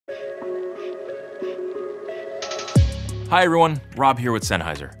Hi everyone, Rob here with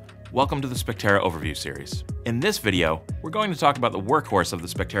Sennheiser. Welcome to the Spectera Overview series. In this video, we're going to talk about the workhorse of the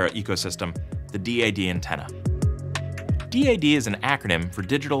Spectera ecosystem, the DAD antenna. DAD is an acronym for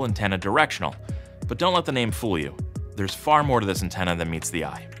Digital Antenna Directional, but don't let the name fool you. There's far more to this antenna than meets the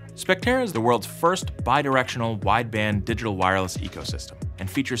eye. Spectera is the world's first bidirectional wideband digital wireless ecosystem and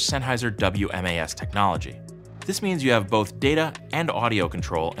features Sennheiser WMAS technology. This means you have both data and audio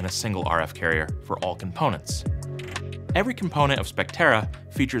control in a single RF carrier for all components. Every component of Spectera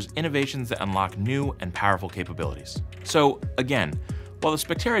features innovations that unlock new and powerful capabilities. So again, while the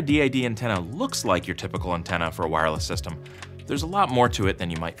Spectera DAD antenna looks like your typical antenna for a wireless system, there's a lot more to it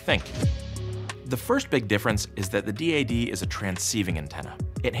than you might think. The first big difference is that the DAD is a transceiving antenna.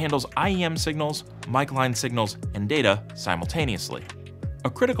 It handles IEM signals, mic line signals, and data simultaneously. A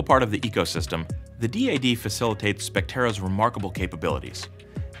critical part of the ecosystem, the DAD facilitates Spectera's remarkable capabilities,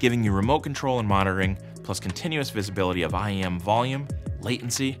 giving you remote control and monitoring, plus continuous visibility of IEM volume,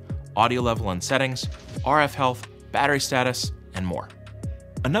 latency, audio level and settings, RF health, battery status, and more.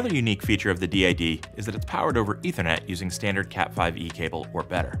 Another unique feature of the DAD is that it's powered over Ethernet using standard Cat5e cable or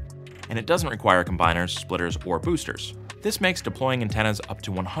better, and it doesn't require combiners, splitters, or boosters. This makes deploying antennas up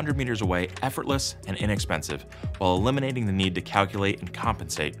to 100 meters away effortless and inexpensive, while eliminating the need to calculate and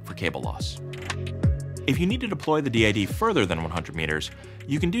compensate for cable loss. If you need to deploy the DAD further than 100 meters,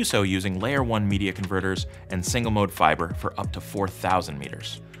 you can do so using Layer 1 media converters and single-mode fiber for up to 4,000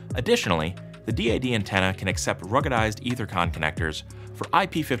 meters. Additionally, the DAD antenna can accept ruggedized EtherCON connectors for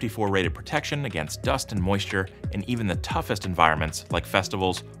IP54 rated protection against dust and moisture in even the toughest environments like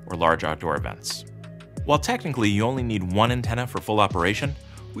festivals or large outdoor events. While technically you only need one antenna for full operation,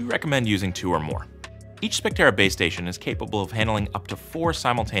 we recommend using two or more. Each Spectera base station is capable of handling up to 4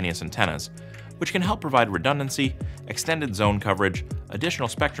 simultaneous antennas, which can help provide redundancy, extended zone coverage, additional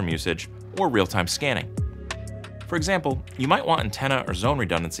spectrum usage, or real-time scanning. For example, you might want antenna or zone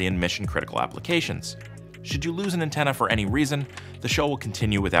redundancy in mission-critical applications. Should you lose an antenna for any reason, the show will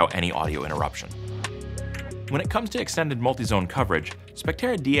continue without any audio interruption. When it comes to extended multi-zone coverage,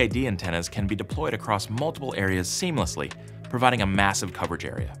 Spectera DAD antennas can be deployed across multiple areas seamlessly, providing a massive coverage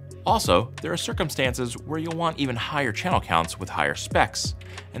area. Also, there are circumstances where you'll want even higher channel counts with higher specs,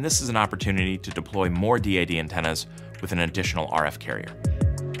 and this is an opportunity to deploy more DAD antennas with an additional RF carrier.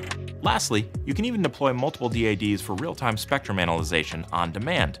 Lastly, you can even deploy multiple DADs for real-time spectrum analyzation on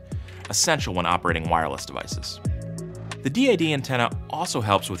demand, essential when operating wireless devices. The DAD antenna also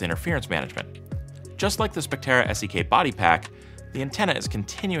helps with interference management. Just like the Spectera SEK body pack, the antenna is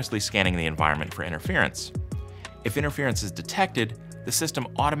continuously scanning the environment for interference. If interference is detected, the system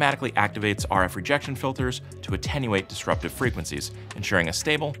automatically activates RF rejection filters to attenuate disruptive frequencies, ensuring a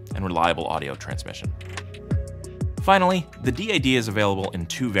stable and reliable audio transmission. Finally, the DAD is available in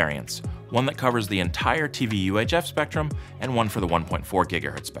two variants, one that covers the entire TV UHF spectrum and one for the 1.4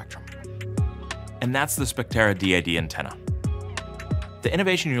 GHz spectrum. And that's the Spectera DAD antenna. The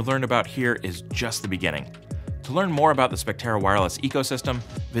innovation you learned about here is just the beginning. To learn more about the Spectera wireless ecosystem,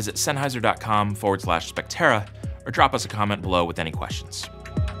 visit Sennheiser.com/Spectera or drop us a comment below with any questions.